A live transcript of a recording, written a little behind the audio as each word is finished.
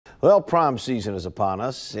Well, prom season is upon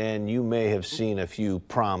us, and you may have seen a few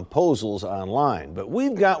promposals online, but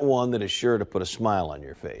we've got one that is sure to put a smile on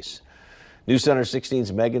your face. News Center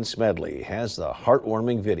 16's Megan Smedley has the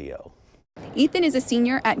heartwarming video. Ethan is a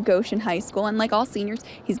senior at Goshen High School, and like all seniors,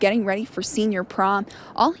 he's getting ready for senior prom.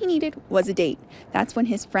 All he needed was a date. That's when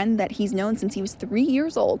his friend that he's known since he was 3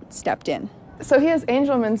 years old stepped in. So he has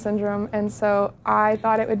Angelman Syndrome, and so I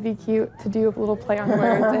thought it would be cute to do a little play on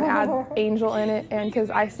words and add angel in it, and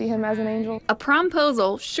because I see him as an angel. A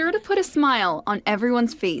promposal sure to put a smile on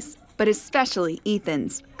everyone's face, but especially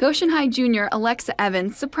Ethan's. Goshen High junior Alexa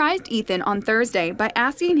Evans surprised Ethan on Thursday by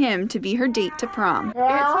asking him to be her date to prom. It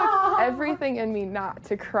took everything in me not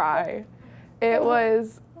to cry. It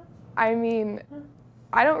was,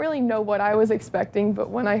 I don't really know what I was expecting, but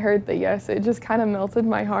when I heard the yes, it just kind of melted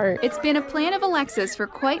my heart. It's been a plan of Alexa's for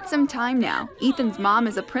quite some time now. Ethan's mom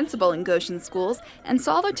is a principal in Goshen schools and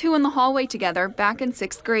saw the two in the hallway together back in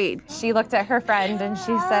 6th grade. She looked at her friend and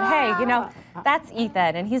she said, "Hey, you know, that's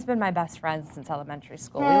Ethan, and he's been my best friend since elementary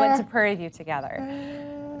school. We went to Prairie View together."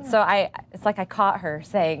 So it's like I caught her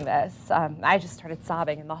saying this. I just started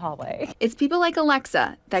sobbing in the hallway. It's people like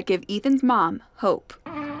Alexa that give Ethan's mom hope.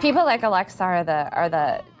 People like Alexa are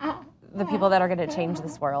the people that are going to change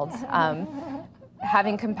this world.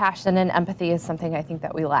 Having compassion and empathy is something I think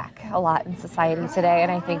that we lack a lot in society today,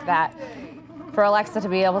 and I think that for Alexa to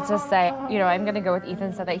be able to say, you know, I'm going to go with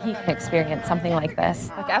Ethan so that he can experience something like this.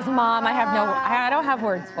 Like, as a mom, I don't have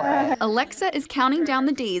words for it. Alexa is counting down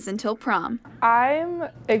the days until prom. I'm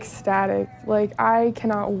ecstatic. Like, I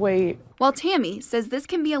cannot wait. While Tammy says this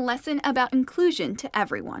can be a lesson about inclusion to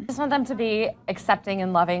everyone. I just want them to be accepting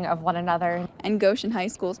and loving of one another. And Goshen High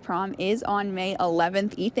School's prom is on May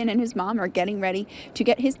 11th. Ethan and his mom are getting ready to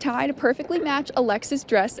get his tie to perfectly match Alexa's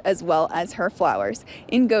dress as well as her flowers.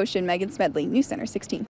 In Goshen, Megan Smedley, News Center 16.